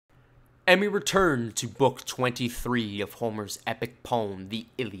And we return to Book 23 of Homer's epic poem, the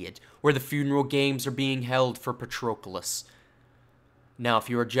Iliad, where the funeral games are being held for Patroclus. Now,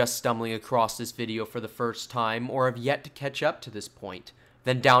 if you are just stumbling across this video for the first time, or have yet to catch up to this point,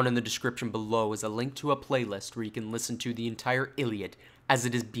 then down in the description below is a link to a playlist where you can listen to the entire Iliad as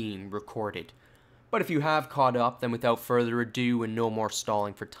it is being recorded. But if you have caught up, then without further ado and no more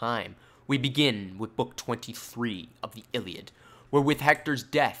stalling for time, we begin with Book 23 of the Iliad, where with Hector's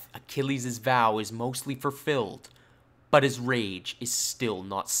death, Achilles' vow is mostly fulfilled, but his rage is still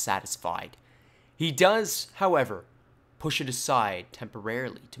not satisfied. He does, however, push it aside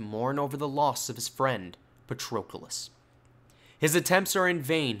temporarily to mourn over the loss of his friend, Patroclus. His attempts are in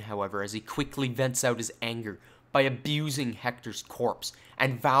vain, however, as he quickly vents out his anger by abusing Hector's corpse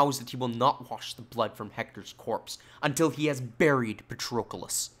and vows that he will not wash the blood from Hector's corpse until he has buried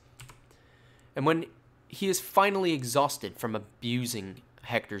Patroclus. And when he is finally exhausted from abusing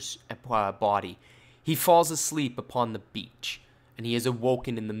Hector's body, he falls asleep upon the beach, and he is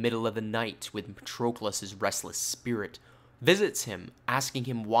awoken in the middle of the night when Patroclus' restless spirit visits him, asking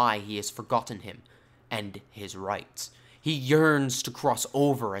him why he has forgotten him and his rights. He yearns to cross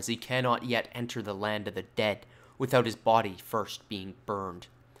over as he cannot yet enter the land of the dead without his body first being burned.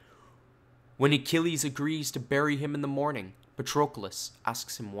 When Achilles agrees to bury him in the morning, Patroclus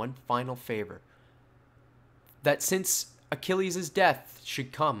asks him one final favor: that since Achilles' death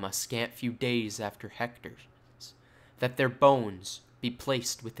should come a scant few days after Hector's, that their bones be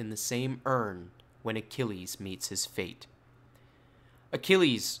placed within the same urn when Achilles meets his fate.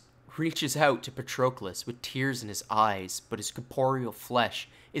 Achilles reaches out to Patroclus with tears in his eyes, but his corporeal flesh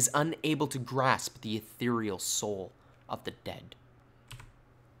is unable to grasp the ethereal soul of the dead.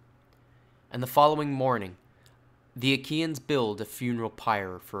 And the following morning, the Achaeans build a funeral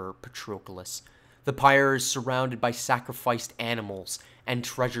pyre for Patroclus. The pyre is surrounded by sacrificed animals and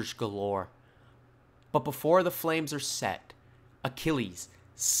treasures galore. But before the flames are set, Achilles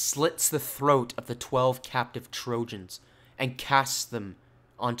slits the throat of the 12 captive Trojans and casts them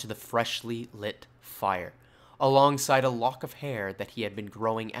onto the freshly lit fire, alongside a lock of hair that he had been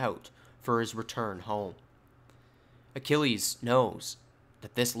growing out for his return home. Achilles knows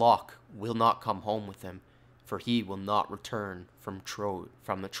that this lock will not come home with him, for he will not return from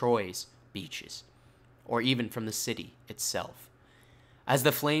the Troy's beaches, or even from the city itself. As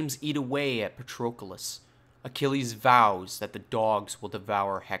the flames eat away at Patroclus, Achilles vows that the dogs will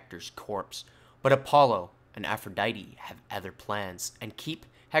devour Hector's corpse, but Apollo and Aphrodite have other plans and keep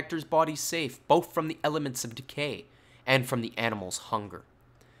Hector's body safe both from the elements of decay and from the animals' hunger.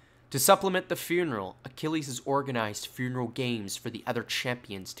 To supplement the funeral, Achilles has organized funeral games for the other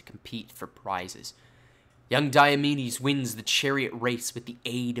champions to compete for prizes. Young Diomedes wins the chariot race with the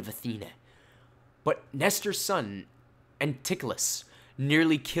aid of Athena, but Nestor's son, Anticulus,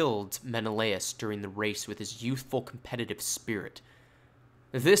 nearly killed Menelaus during the race with his youthful competitive spirit.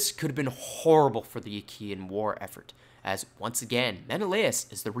 This could have been horrible for the Achaean war effort, as, once again, Menelaus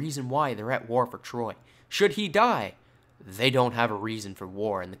is the reason why they're at war for Troy. Should he die, they don't have a reason for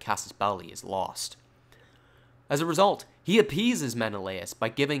war and the casus belli is lost. As a result, he appeases Menelaus by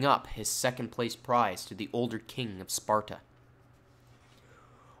giving up his second-place prize to the older king of Sparta.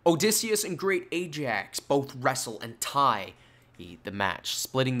 Odysseus and great Ajax both wrestle and tie the match,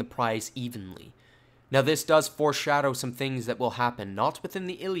 splitting the prize evenly. Now this does foreshadow some things that will happen, not within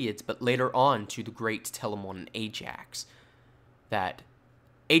the Iliads, but later on to the great Telamon and Ajax. That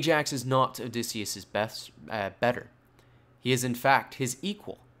Ajax is not Odysseus' better. He is in fact his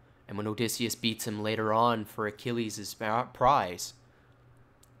equal, and when Odysseus beats him later on for Achilles' prize,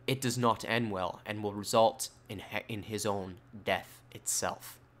 it does not end well and will result in his own death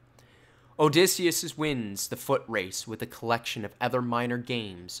itself. Odysseus wins the foot race with a collection of other minor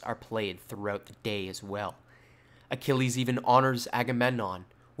games are played throughout the day as well. Achilles even honors Agamemnon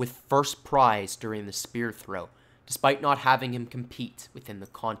with first prize during the spear throw, despite not having him compete within the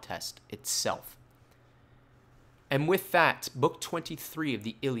contest itself. And with that, Book 23 of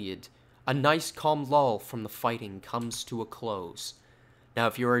the Iliad, a nice calm lull from the fighting comes to a close. Now,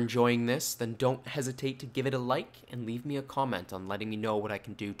 if you're enjoying this, then don't hesitate to give it a like and leave me a comment on letting me know what I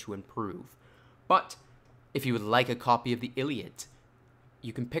can do to improve. But if you would like a copy of the Iliad,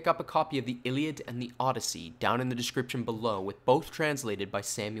 you can pick up a copy of the Iliad and the Odyssey down in the description below, with both translated by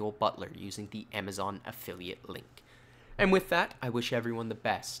Samuel Butler using the Amazon affiliate link. And with that, I wish everyone the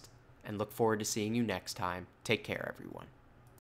best and look forward to seeing you next time. Take care, everyone.